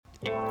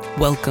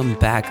Welcome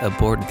back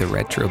aboard the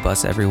Retro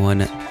Bus,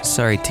 everyone.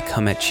 Sorry to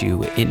come at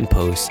you in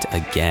post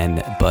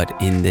again,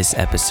 but in this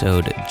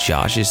episode,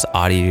 Josh's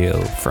audio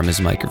from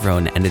his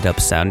microphone ended up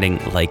sounding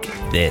like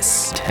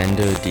this.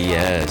 Nintendo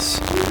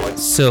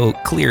DS. So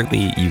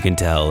clearly you can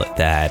tell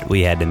that we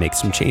had to make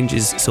some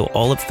changes, so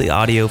all of the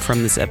audio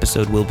from this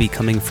episode will be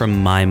coming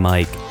from my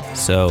mic.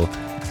 So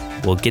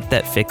we'll get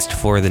that fixed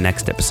for the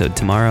next episode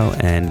tomorrow,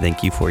 and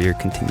thank you for your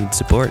continued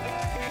support.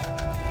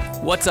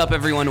 What's up,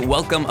 everyone?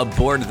 Welcome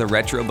aboard the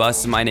Retro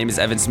Bus. My name is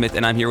Evan Smith,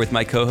 and I'm here with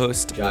my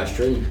co-host, Josh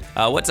Trin.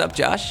 What's up,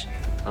 Josh?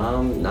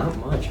 Not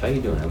much. How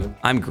you doing, Evan?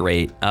 I'm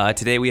great.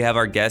 Today we have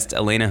our guest,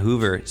 Elena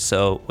Hoover.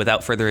 So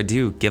without further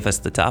ado, give us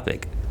the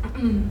topic.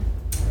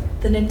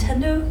 The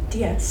Nintendo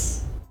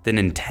DS. The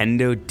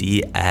Nintendo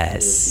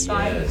DS.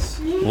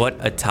 Yes. What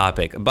a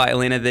topic. Bye,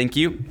 Elena. Thank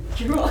you.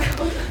 You're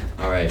welcome.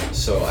 All right.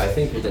 So I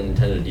think with the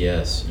Nintendo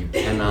DS, you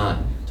cannot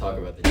talk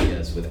about the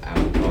DS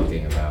without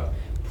talking about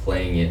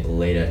playing it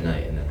late at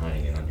night and then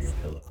hiding it under your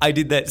pillow. I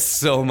did that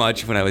so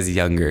much when I was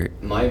younger.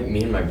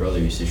 Me and my brother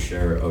used to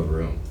share a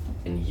room,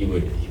 and he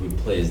would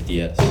play his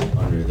DS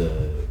under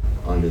the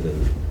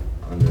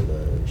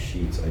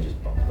sheets. I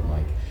just bumped the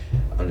mic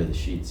under the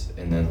sheets,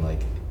 and then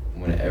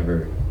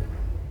whenever,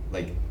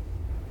 and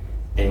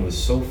it was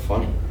so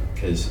funny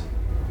because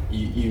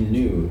you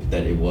knew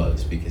that it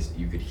was because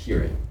you could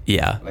hear it.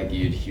 Yeah.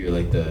 You'd hear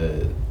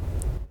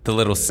The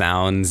little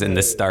sounds and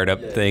the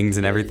startup things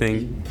and everything.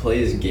 He'd play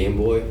his Game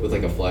Boy with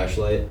a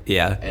flashlight.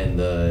 Yeah. And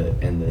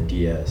the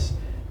DS,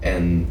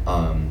 and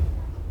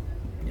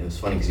it was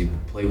funny because he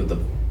would play with the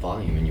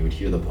volume and you would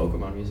hear the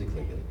Pokemon music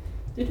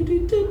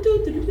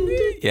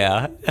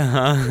Yeah.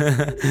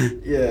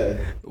 Yeah.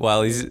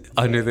 While he's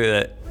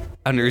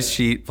under his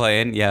sheet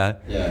playing. Yeah.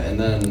 Yeah, and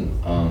then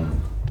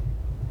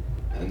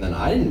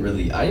I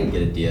didn't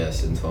get a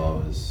DS until I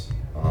was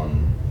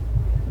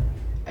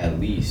at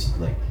least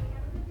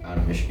out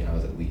of Michigan. I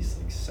was at least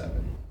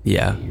 8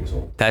 years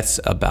old. That's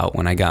about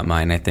when I got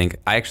mine, I think.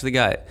 I actually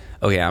got,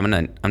 I'm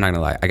not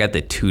gonna lie, I got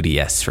the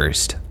 2DS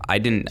first.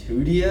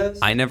 2DS?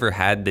 I never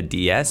had the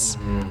DS.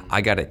 Mm-hmm.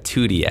 I got a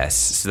 2DS,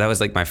 so that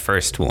was my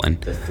first one.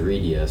 The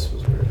 3DS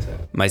was where it's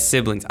at. My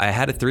siblings, I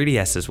had a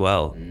 3DS as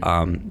well,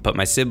 but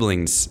my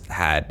siblings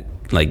had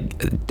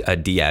a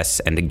DS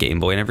and a Game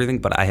Boy and everything,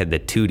 but I had the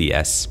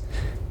 2DS,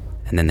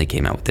 and then they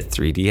came out with the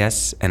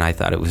 3DS, and I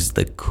thought it was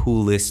the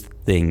coolest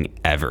thing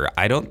ever.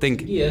 I don't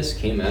think 3DS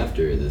came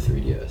after the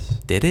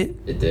 3DS. Did it?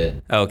 It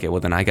did. Okay, well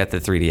then I got the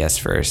 3DS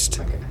first.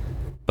 Okay.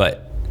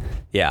 But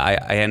yeah,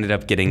 I ended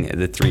up getting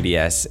the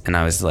 3DS, and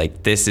I was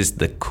like, this is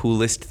the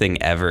coolest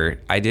thing ever.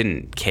 I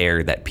didn't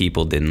care that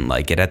people didn't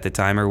like it at the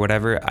time or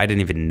whatever. I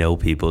didn't even know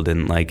people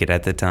didn't like it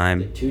at the The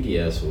time.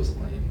 2DS was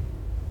lame.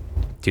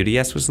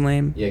 2DS was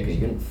lame? Yeah, because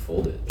you couldn't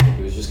fold it.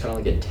 It was just kind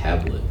of like a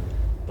tablet,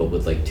 but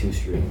with two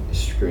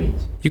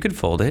screens. You could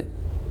fold it.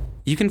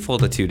 You can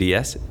fold a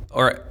 2DS.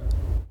 Or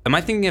am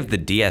I thinking of the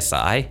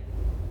DSi?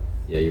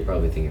 Yeah, you're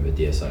probably thinking of a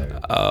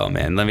DSi. Oh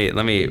man, let me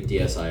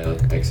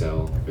DSi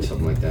XL or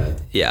something like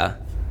that. Yeah.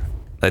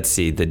 Let's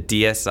see, the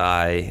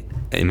DSi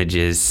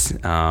images.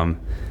 So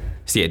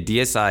yeah,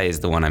 DSi is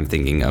the one I'm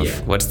thinking of.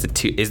 Yeah. What's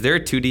is there a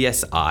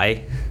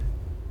 2DSi?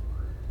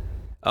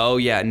 Oh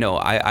yeah, no,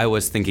 I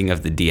was thinking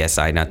of the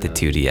DSi, not the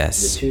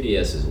 2DS. The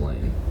 2DS is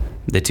lame.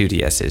 The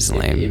 2DS is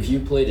lame. If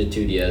you played a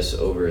 2DS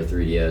over a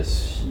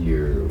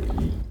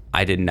 3DS,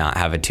 I did not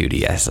have a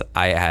 2DS.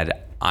 I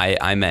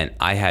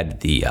had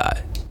the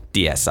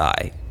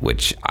DSi,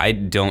 which I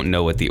don't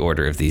know what the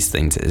order of these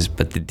things is,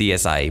 but the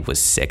DSi was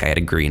sick. I had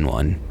a green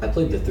one. I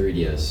played the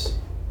 3DS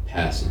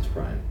past its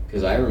prime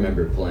because I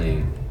remember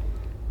playing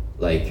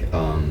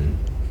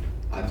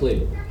I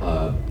played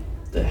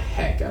the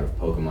heck out of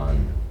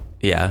Pokemon.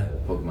 Yeah.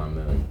 Pokemon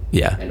Moon.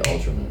 Yeah. And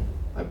Ultra Moon.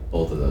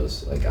 Both of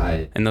those.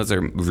 And those are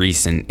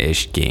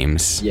recent-ish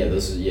games. Yeah,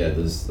 those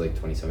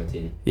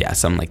 2017. Yeah,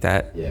 something like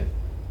that. Yeah.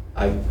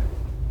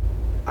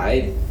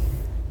 I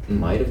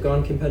might have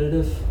gone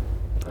competitive.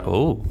 I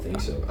don't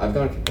think so. I've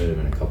gone competitive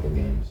in a couple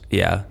games.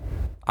 Yeah.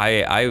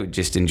 I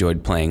just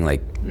enjoyed playing I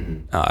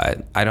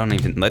don't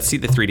even, let's see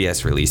the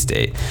 3DS release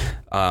date.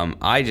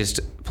 I just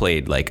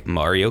played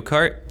Mario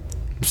Kart.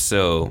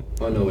 So.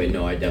 Oh no, wait,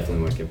 no, I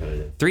definitely went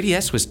competitive.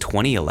 3DS was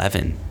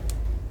 2011.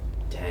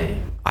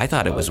 Dang. I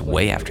thought it was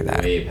way after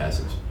that. Way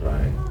past its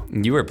prime.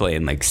 You were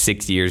playing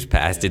 6 years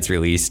past its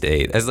release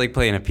date. That's like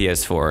playing a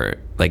PS4,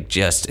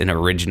 just an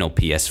original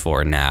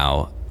PS4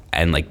 now,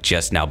 and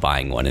just now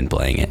buying one and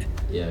playing it.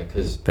 Yeah,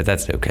 because. But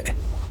that's okay.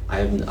 I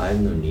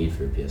have no need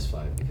for a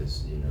PS5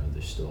 because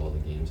there's still all the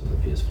games on the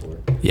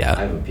PS4. Yeah.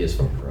 I have a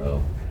PS4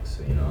 Pro,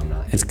 so I'm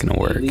not. It's gonna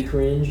work. Really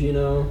cringe,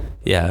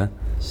 Yeah.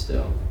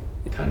 Still,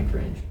 kind of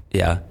cringe.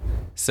 Yeah.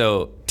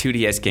 So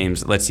 2DS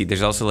games, let's see,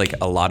 there's also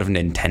a lot of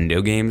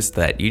Nintendo games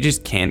that you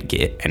just can't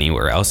get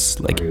anywhere else.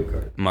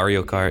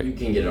 Mario Kart. You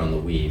can get it on the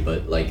Wii,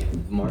 but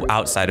Mario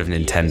outside Kart of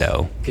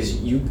Nintendo.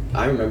 Because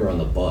I remember on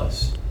the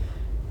bus,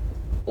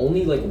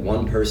 only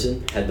one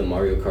person had the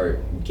Mario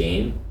Kart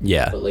game.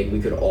 Yeah. But we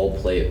could all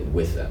play it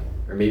with them.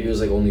 Or maybe it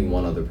was only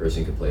one other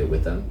person could play it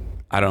with them.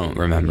 I don't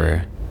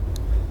remember.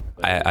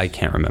 I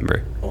can't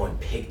remember. Oh, and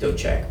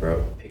PictoChat,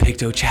 bro.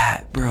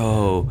 PictoChat,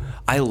 bro.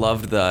 I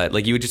loved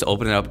you would just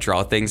open it up,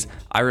 draw things.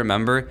 I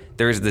remember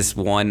there was this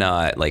one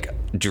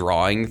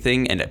drawing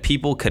thing, and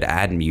people could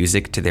add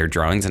music to their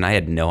drawings, and I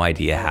had no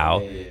idea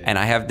how. Yeah. And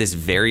I have this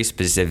very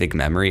specific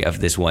memory of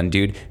this one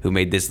dude who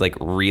made this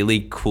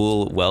really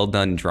cool, well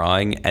done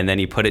drawing, and then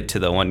he put it to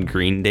the one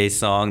Green Day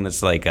song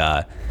that's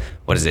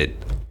what is it?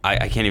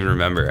 I can't even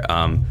remember.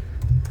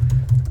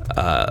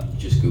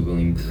 Just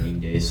Googling Green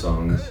Day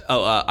songs.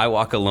 I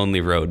Walk a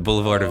Lonely Road,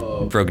 Boulevard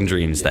of Broken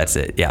Dreams. Yeah. That's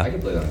it. Yeah. I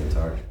can play that on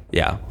guitar.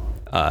 Yeah.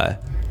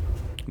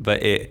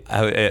 But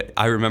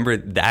I remember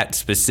that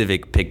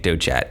specific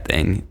PictoChat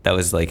thing. That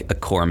was a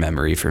core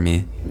memory for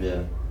me.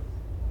 Yeah.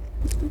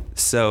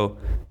 So,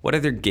 what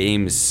other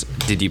games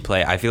did you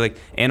play? I feel like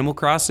Animal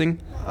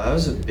Crossing. I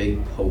was a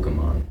big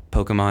Pokemon.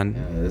 Pokemon.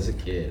 Yeah, as a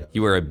kid.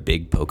 You were a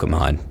big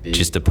Pokemon.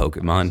 Just a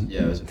Pokemon.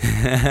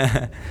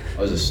 Yeah,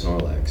 I was a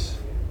Snorlax.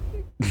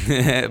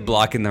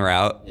 Blocking the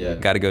route. Yeah.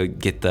 Got to go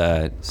get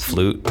the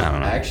flute. I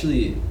don't know.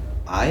 Actually,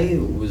 I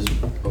was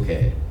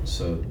okay.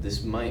 So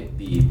this might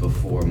be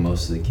before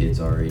most of the kids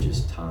our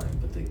age's time,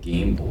 but the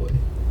Game Boy.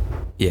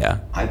 Yeah.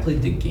 I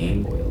played the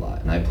Game Boy a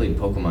lot, and I played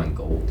Pokemon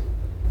Gold.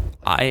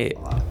 I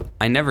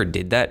never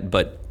did that,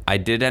 but I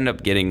did end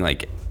up getting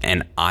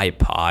an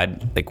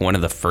iPod, one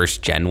of the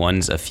first gen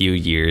ones, a few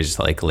years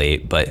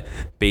late. But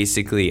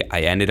basically,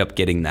 I ended up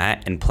getting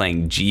that and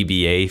playing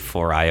GBA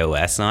for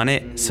iOS on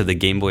it, so the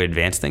Game Boy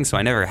Advance thing. So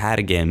I never had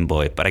a Game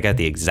Boy, but I got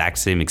the exact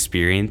same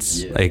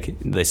experience,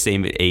 the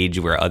same age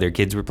where other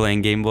kids were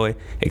playing Game Boy,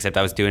 except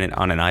I was doing it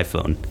on an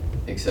iPhone.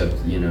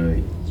 Except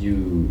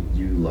you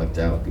lucked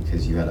out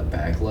because you had a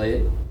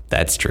backlight.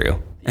 That's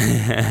true.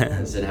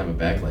 It didn't have a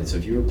backlight, so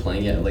if you were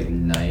playing it at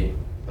night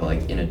or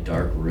in a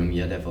dark room,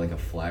 you had to have a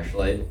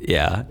flashlight.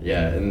 Yeah.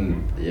 Yeah,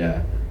 and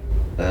yeah.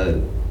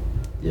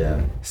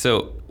 Yeah.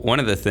 So one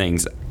of the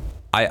things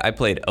I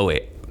played,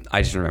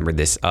 I just remembered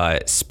this,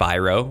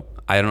 Spyro.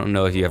 I don't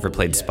know if you ever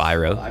played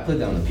Spyro. I played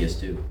that on the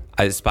PS2.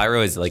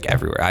 Spyro is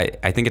everywhere.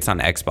 I think it's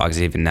on Xbox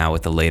even now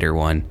with the later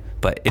one,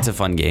 but it's a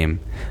fun game.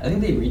 I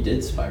think they redid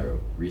Spyro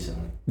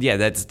recently. Yeah,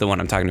 that's the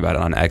one I'm talking about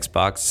on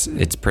Xbox.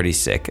 It's pretty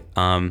sick.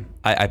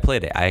 I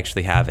played it. I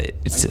actually have it.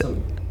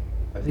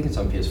 I think it's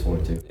on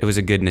PS4 too. It was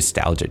a good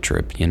nostalgia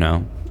trip,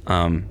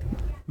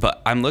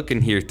 But I'm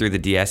looking here through the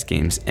DS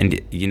games,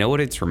 and you know what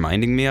it's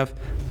reminding me of?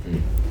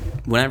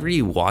 Whenever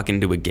you walk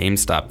into a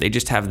GameStop, they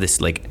just have this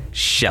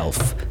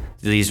shelf,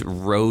 these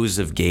rows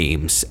of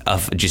games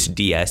of just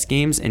DS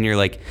games, and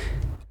you're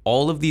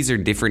all of these are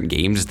different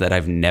games that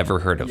I've never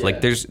heard of. Yeah.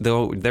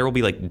 There will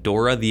be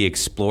Dora the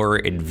Explorer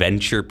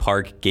Adventure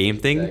Park game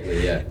thing.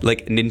 Exactly, yeah.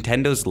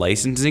 Nintendo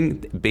licensing,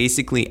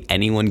 basically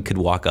anyone could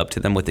walk up to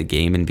them with a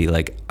game and be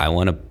like, I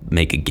want to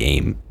make a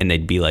game. And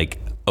they'd be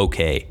like,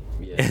 okay.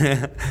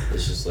 Yeah.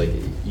 It's just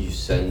you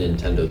send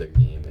Nintendo their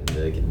game and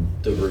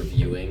the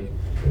reviewing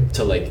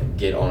to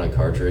get on a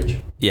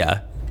cartridge.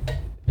 Yeah.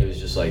 It was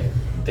just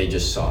they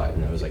just saw it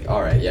and I was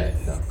all right, yeah,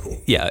 no,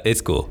 cool. Yeah,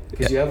 it's cool.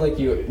 Because you have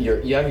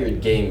you have your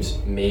games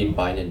made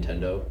by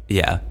Nintendo.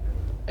 Yeah.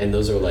 And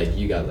those are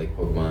you got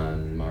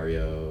Pokemon,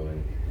 Mario,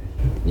 and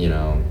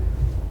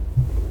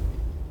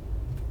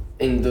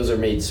and those are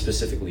made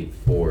specifically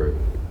for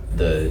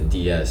the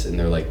DS, and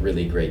they're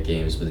really great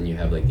games. But then you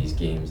have these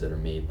games that are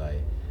made by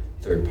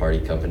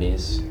third-party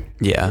companies.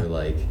 Yeah. They're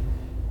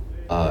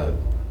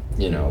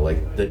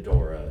the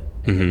Dora.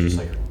 And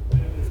Mm-hmm.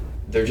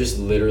 they're just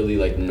literally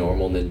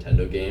normal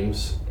Nintendo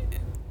games,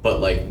 but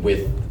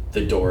with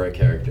the Dora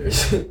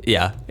characters.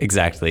 Yeah,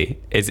 exactly.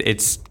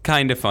 It's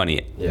kind of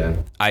funny. Yeah.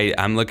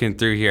 I'm looking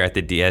through here at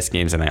the DS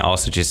games, and I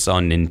also just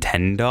saw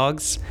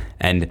Nintendogs,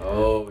 and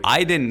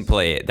I didn't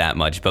play it that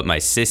much, but my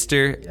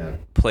sister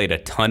played a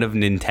ton of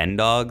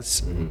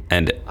Nintendogs,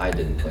 and I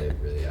didn't play it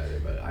really either,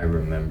 but I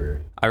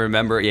remember.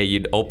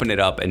 You'd open it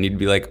up and you'd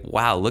be like,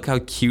 wow, look how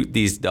cute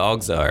these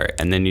dogs are,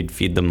 and then you'd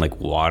feed them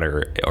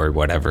water or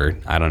whatever.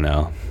 I don't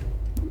know.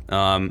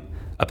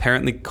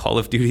 Apparently Call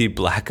of Duty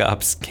Black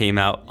Ops came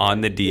out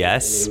on the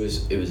DS.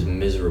 It was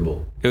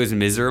miserable. It was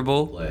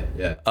miserable? Play,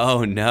 yeah.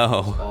 Oh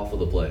no. Awful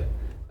to play.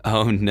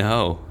 Oh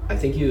no. I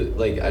think you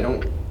I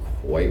don't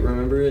quite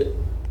remember it,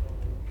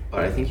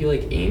 but I think you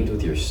aimed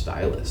with your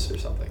stylus or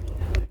something.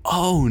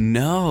 Oh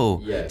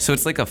no. Yeah. So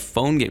it's a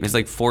phone game. It's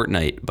like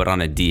Fortnite but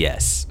on a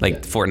DS.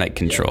 Fortnite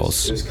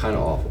controls. It was kind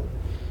of awful,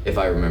 if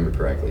I remember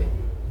correctly.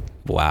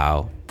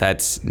 Wow.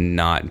 That's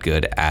not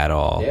good at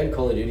all. They had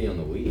Call of Duty on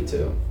the Wii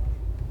too.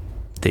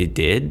 They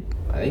did?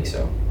 I think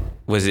so.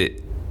 Was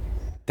it?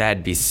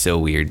 That'd be so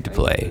weird to I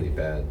think it's play. really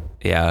bad.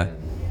 Yeah.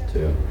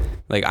 Too.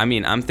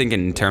 I'm thinking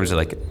in terms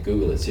of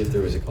Google it. See if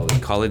there was a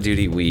Call of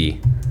Duty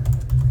Wii.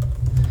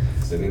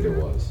 'Cause I think there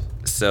was.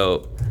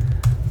 So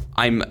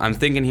I'm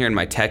thinking here in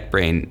my tech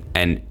brain,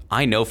 and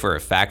I know for a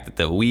fact that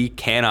the Wii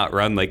cannot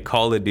run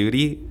Call of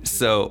Duty.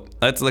 So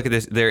let's look at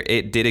this.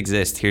 It did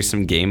exist. Here's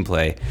some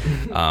gameplay.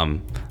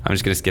 I'm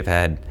just gonna skip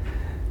ahead.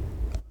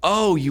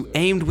 Oh, you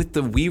aimed with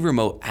the Wii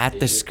remote at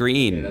the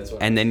screen, that's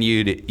what and then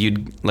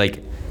you'd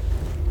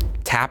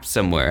tap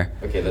somewhere.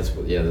 Okay, that's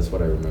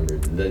what I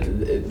remembered.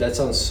 That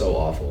sounds so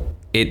awful.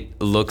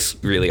 It looks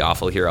really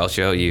awful. Here, I'll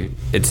show you.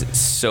 It's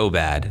so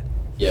bad.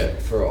 Yeah,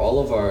 for all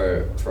of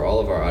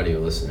our audio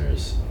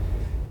listeners,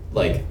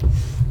 like,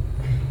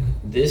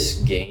 this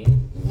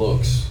game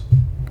looks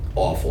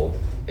awful.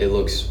 It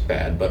looks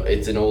bad, but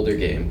it's an older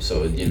game,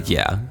 so you know.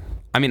 Yeah.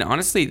 I mean,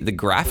 honestly, the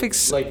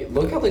graphics. Like,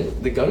 look how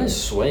the gun is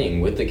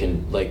swaying with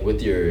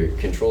with your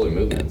controller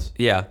movements.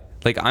 Yeah.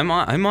 Like, I'm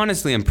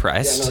honestly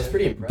impressed. Yeah, no, it's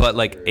pretty impressive. But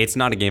like, it's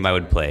not a game I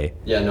would play.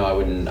 Yeah, no, I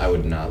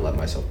would not let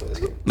myself play this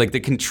game. Like, the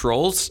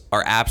controls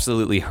are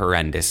absolutely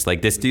horrendous.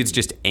 Like, this dude's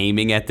just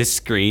aiming at the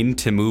screen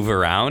to move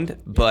around,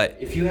 but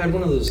If you had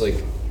one of those, like,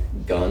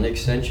 gun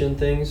extension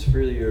things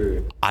for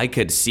your... I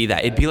could see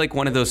that. It'd be like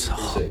one of those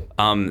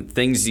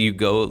things you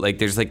go, like,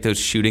 there's like those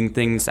shooting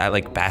things at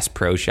like Bass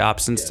Pro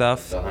Shops and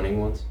stuff. The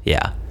hunting ones?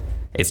 Yeah.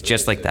 It's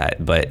just like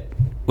that, but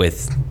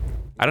with,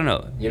 I don't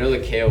know. You know the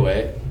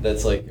KOA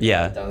that's like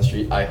down the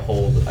street? I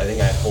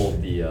think I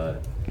hold the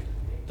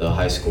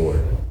high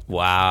score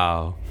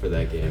Wow. for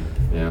that game.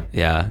 Yeah.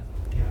 Yeah.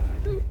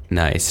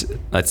 Nice.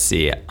 Let's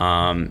see.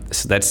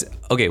 So that's,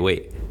 okay,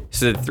 wait.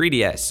 So the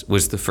 3DS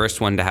was the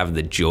first one to have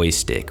the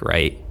joystick,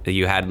 right?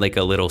 You had like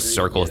a little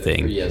circle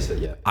thing. Yes,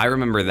 yeah. I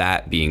remember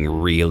that being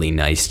really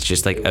nice,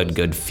 just like a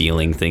good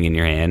feeling thing in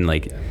your hand.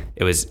 Like,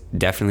 it was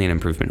definitely an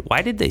improvement.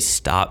 Why did they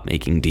stop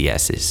making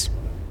DSs?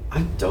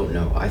 I don't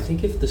know. I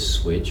think if the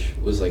Switch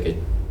was like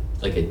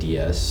a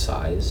DS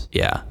size,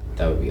 Yeah.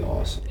 that would be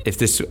awesome.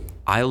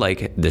 I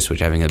like the Switch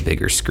having a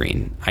bigger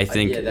screen. I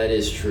think. Yeah, that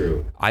is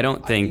true. I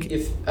don't think.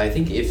 I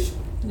think if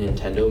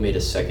Nintendo made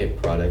a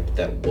second product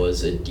that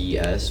was a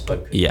DS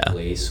but could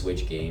play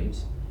Switch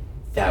games,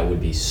 that would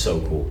be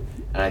so cool.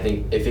 And I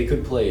think if it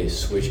could play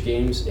Switch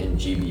games and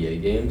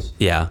GBA games,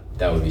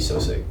 that would be so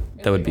sick.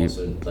 And that would be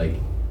also,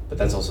 but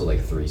that's also like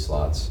 3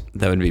 slots.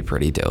 That would be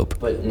pretty dope.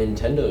 But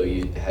Nintendo,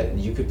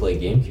 you could play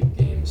GameCube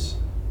games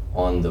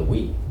on the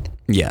Wii.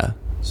 Yeah.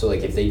 So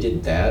like if they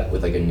did that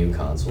with like a new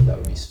console, that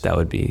would be so. That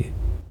would be.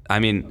 I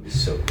mean, that'd be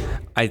so cool.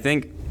 I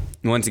think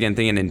once again,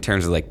 thinking in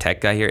terms of like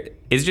tech guy here,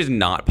 it's just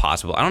not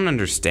possible. I don't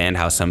understand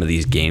how some of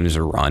these games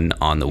are run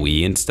on the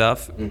Wii and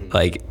stuff. Mm-hmm.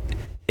 Like,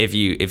 if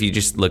you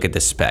just look at the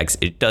specs,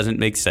 it doesn't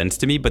make sense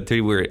to me. But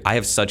I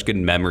have such good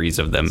memories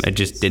of them. It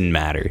just didn't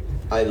matter.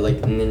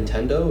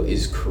 Nintendo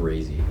is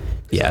crazy.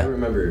 Yeah. I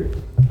remember.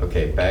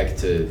 Okay, back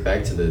to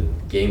the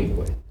Game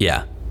Boy.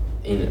 Yeah.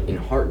 In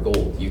Heart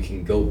Gold, you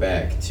can go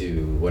back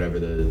to whatever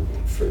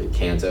for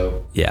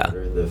Kanto. Yeah.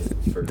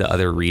 The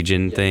other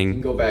region thing. You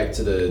can go back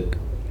to the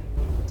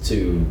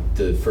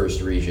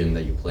first region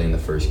that you play in the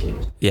first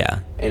game. Yeah.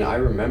 And I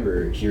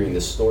remember hearing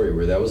this story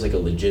where that was like a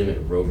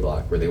legitimate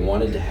roadblock where they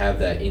wanted to have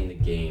that in the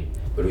game,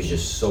 but it was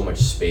just so much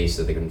space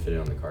that they couldn't fit it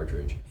on the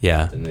cartridge.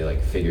 Yeah. And they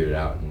like figured it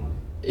out, and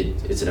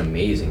it's an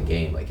amazing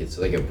game. Like, it's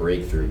like a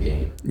breakthrough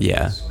game.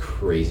 Yeah. It's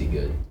crazy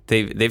good.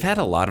 They've had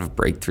a lot of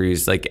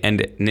breakthroughs, like, and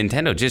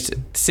Nintendo, just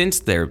since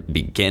their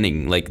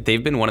beginning, like,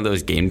 they've been one of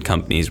those game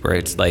companies where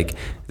it's like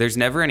there's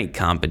never any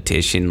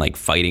competition, like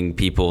fighting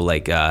people,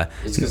 like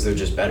it's because they're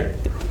just better.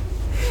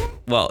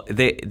 Well,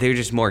 they're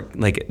just more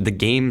like, the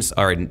games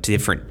are a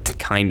different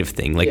kind of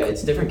thing. Like, yeah,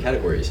 it's different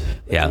categories.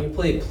 Like, yeah. When you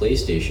play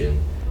PlayStation,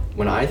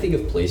 when I think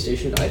of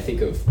PlayStation, I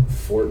think of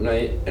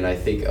Fortnite, and I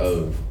think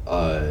of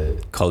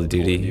Call of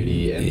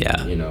Duty,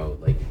 and you know,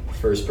 like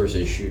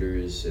first-person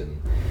shooters and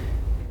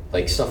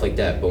like stuff like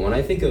that. But when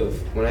I think of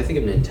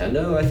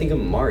Nintendo, I think of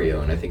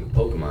Mario, and I think of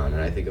Pokemon, and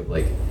I think of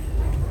like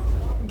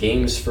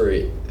games for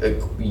a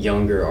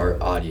younger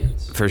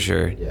audience. For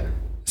sure. Yeah.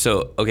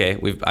 So, okay,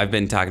 I've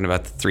been talking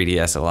about the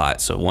 3DS a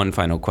lot. So, one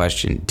final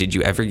question: did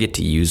you ever get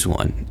to use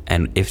one?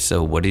 And if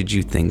so, what did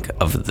you think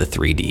of the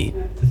 3D?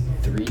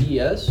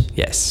 3DS?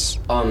 Yes.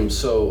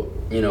 So,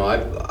 you know,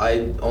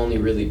 I only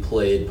really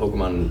played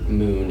Pokemon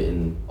Moon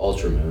and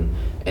Ultra Moon,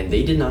 and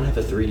they did not have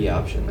a 3D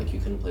option. Like, you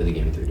couldn't play the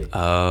game in 3D.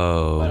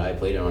 Oh. But I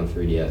played it on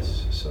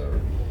 3DS.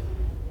 So,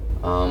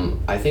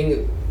 I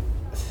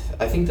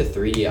think the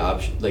 3D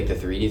option, like the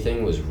 3D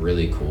thing, was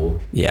really cool.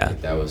 Yeah.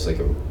 Like,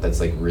 that's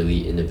like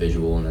really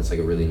individual, and that's like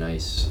a really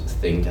nice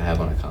thing to have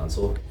on a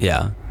console.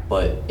 Yeah.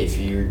 But if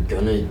you're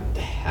gonna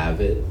have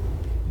it,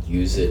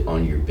 use it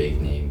on your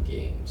big name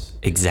games.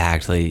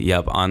 Exactly.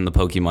 Yep. On the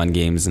Pokemon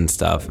games and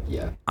stuff.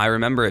 Yeah. I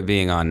remember it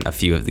being on a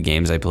few of the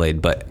games I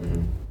played, but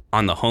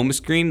on the home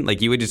screen,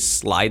 like, you would just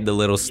slide the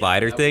little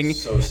slider thing,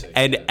 was so sick,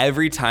 and yeah.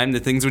 every time the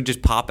things would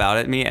just pop out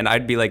at me, and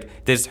I'd be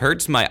like, "This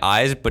hurts my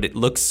eyes, but it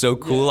looks so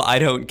cool. I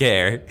don't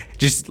care.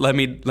 Just let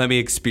me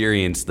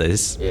experience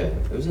this." Yeah,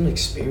 it was an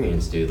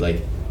experience, dude. Like,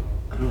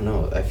 I don't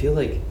know. I feel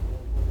like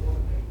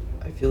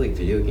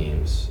video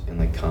games and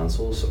like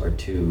consoles are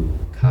too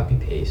copy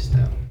paste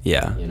now.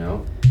 Yeah. You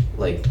know,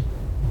 like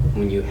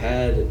when you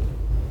had,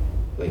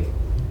 like,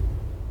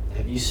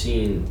 have you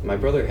seen? My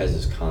brother has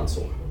this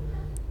console,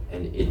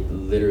 and it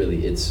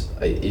predates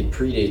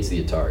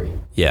the Atari.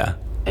 Yeah.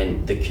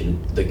 And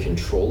the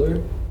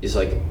controller is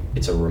like,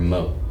 it's a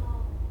remote,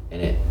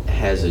 and it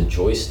has a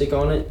joystick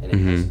on it, and it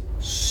has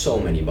so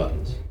many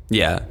buttons.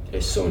 Yeah. It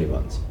has so many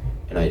buttons,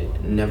 and I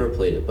never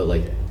played it, but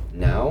like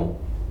now,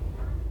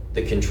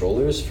 the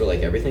controllers for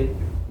like everything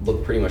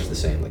look pretty much the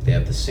same. Like they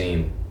have the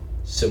same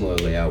similar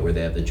layout where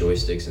they have the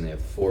joysticks and they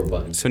have 4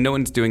 buttons. So no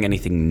one's doing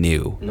anything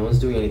new. No one's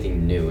doing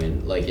anything new,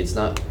 and like it's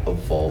not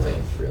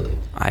evolving really.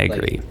 I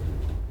agree. Like,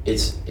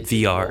 it's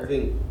VR.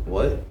 evolving.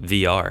 What?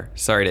 VR.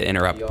 Sorry to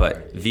interrupt, VR.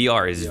 but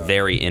VR is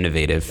very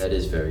innovative. That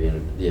is very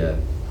yeah.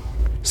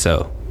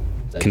 So,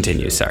 That's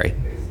continue. true. Sorry.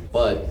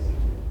 But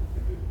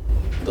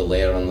the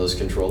layout on those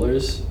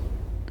controllers,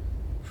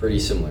 pretty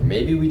similar.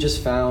 Maybe we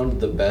just found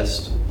the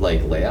best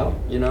like layout,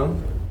 you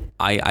know?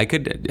 I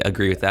could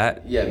agree with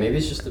that. Yeah, maybe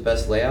it's just the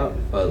best layout,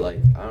 but like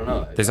I don't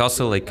know. There's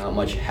also like Not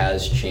much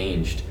has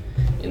changed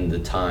in the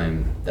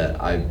time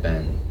that I've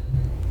been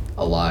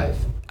alive.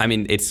 I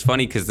mean, it's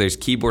funny because there's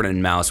keyboard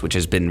and mouse, which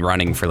has been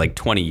running for like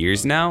 20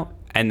 years now.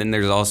 And then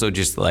there's also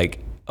just like,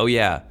 oh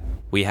yeah,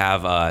 we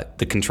have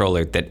the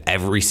controller that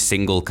every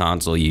single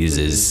console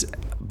uses.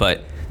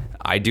 But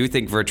I do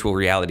think virtual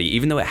reality,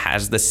 even though it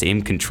has the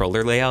same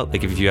controller layout,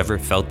 like if you ever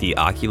felt the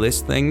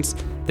Oculus things,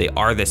 they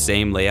are the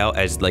same layout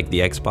as like the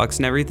Xbox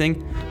and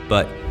everything.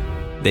 But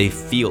they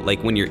feel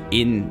like when you're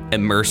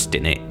immersed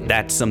in it,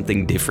 that's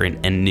something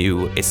different and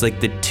new. It's like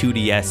the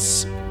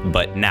 2DS,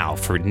 but now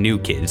for new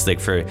kids, like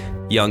for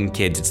young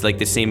kids, it's like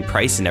the same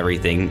price and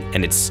everything,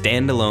 and it's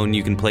standalone.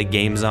 You can play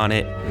games on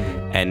it,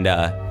 and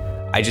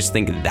I just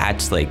think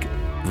that's like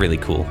really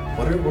cool.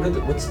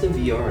 What's the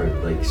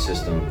VR like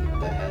system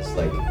that has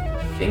like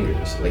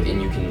fingers, like,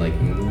 and you can like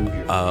move your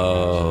fingers?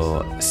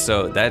 Oh,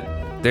 so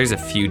there's a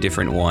few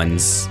different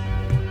ones.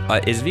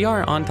 Is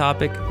VR on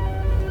topic?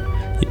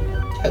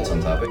 That's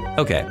on topic.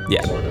 Okay,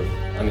 yeah, Sort of.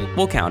 I mean,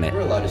 we'll count it.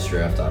 we're allowed to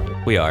stray off topic.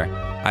 We are.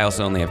 I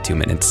also only have 2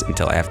 minutes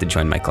until I have to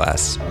join my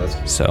class. Oh, that's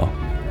good. So,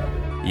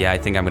 yeah, I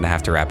think I'm gonna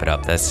have to wrap it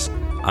up.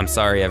 I'm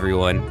sorry,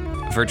 everyone.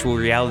 Virtual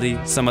reality,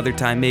 some other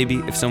time maybe.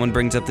 If someone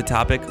brings up the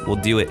topic, we'll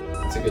do it.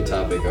 It's a good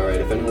topic. All right,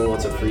 if anyone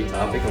wants a free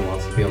topic and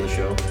wants to be on the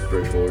show,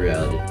 virtual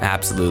reality.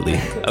 Absolutely.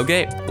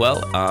 Okay,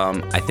 well,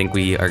 I think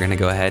we are gonna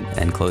go ahead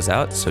and close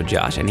out. So,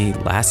 Josh, any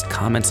last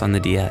comments on the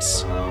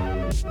DS?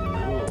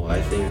 No,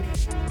 I think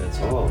that's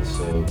all.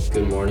 So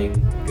good morning,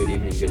 good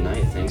evening, good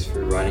night. Thanks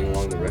for riding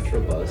along the Retro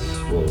Bus.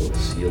 We'll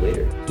see you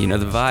later. You know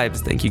the vibes.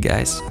 Thank you,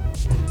 guys.